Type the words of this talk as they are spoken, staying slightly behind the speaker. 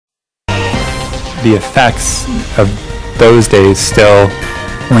the effects of those days still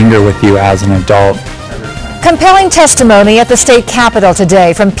linger with you as an adult. Compelling testimony at the state capitol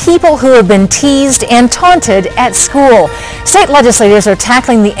today from people who have been teased and taunted at school. State legislators are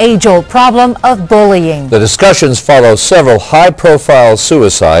tackling the age-old problem of bullying. The discussions follow several high-profile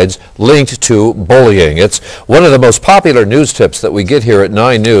suicides linked to bullying. It's one of the most popular news tips that we get here at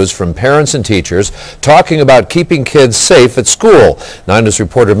 9 News from parents and teachers talking about keeping kids safe at school. 9 News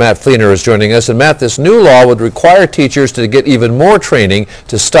reporter Matt Fleener is joining us. And Matt, this new law would require teachers to get even more training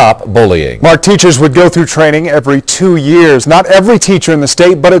to stop bullying. Mark, teachers would go through training every 2 years. Not every teacher in the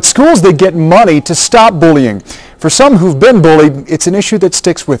state, but at schools they get money to stop bullying. For some who've been bullied, it's an issue that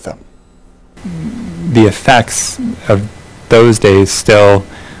sticks with them. The effects of those days still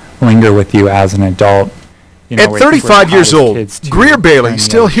linger with you as an adult. At 35 years old, Greer Bailey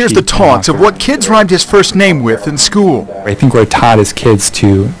still hears the taunts of what kids rhymed his first name with in school. I think we're taught as kids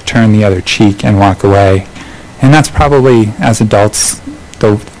to turn the other cheek and walk away. And that's probably, as adults,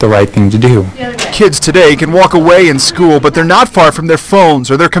 the right thing to do. Kids today can walk away in school, but they're not far from their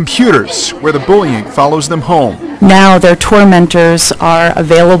phones or their computers, where the bullying follows them home. Now their tormentors are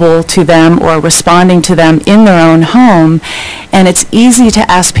available to them or responding to them in their own home, and it's easy to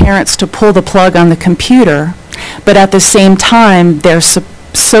ask parents to pull the plug on the computer, but at the same time their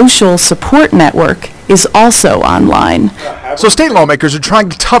social support network is also online. So state lawmakers are trying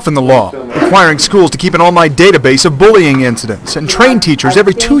to toughen the law, requiring schools to keep an online database of bullying incidents and train teachers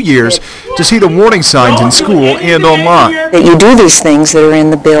every 2 years to see the warning signs in school and online. That you do these things that are in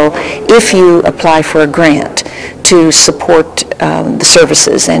the bill if you apply for a grant to support the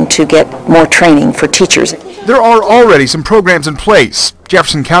services and to get more training for teachers. There are already some programs in place.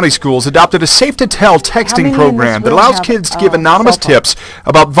 Jefferson County Schools adopted a Safe to Tell texting program that allows kids to give anonymous tips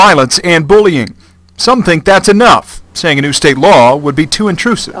about violence and bullying. Some think that's enough, saying a new state law would be too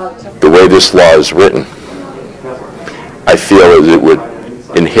intrusive. The way this law is written, I feel that it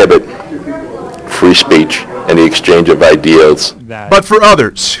would inhibit free speech and the exchange of ideas. But for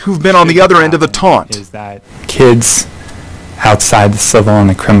others who've been on the other end of the taunt, is that kids outside the civil and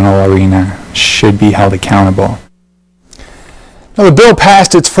the criminal arena should be held accountable. Now, the bill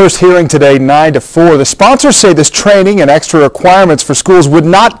passed its first hearing today 9-4. The sponsors say this training and extra requirements for schools would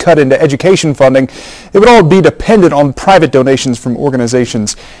not cut into education funding. It would all be dependent on private donations from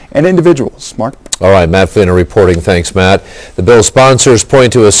organizations and individuals. Mark? All right, Matt Fleener reporting. Thanks, Matt. The bill's sponsors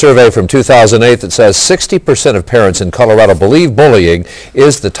point to a survey from 2008 that says 60% of parents in Colorado believe bullying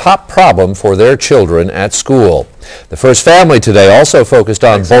is the top problem for their children at school. The First Family today also focused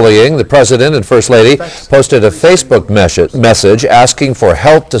on bullying. The President and First Lady posted a Facebook message asking for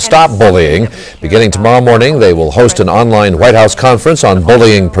help to stop bullying. Beginning tomorrow morning, they will host an online White House conference on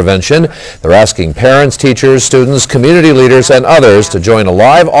bullying prevention. They're asking parents, teachers, students, community leaders, and others to join a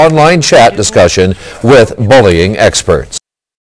live online chat discussion with bullying experts.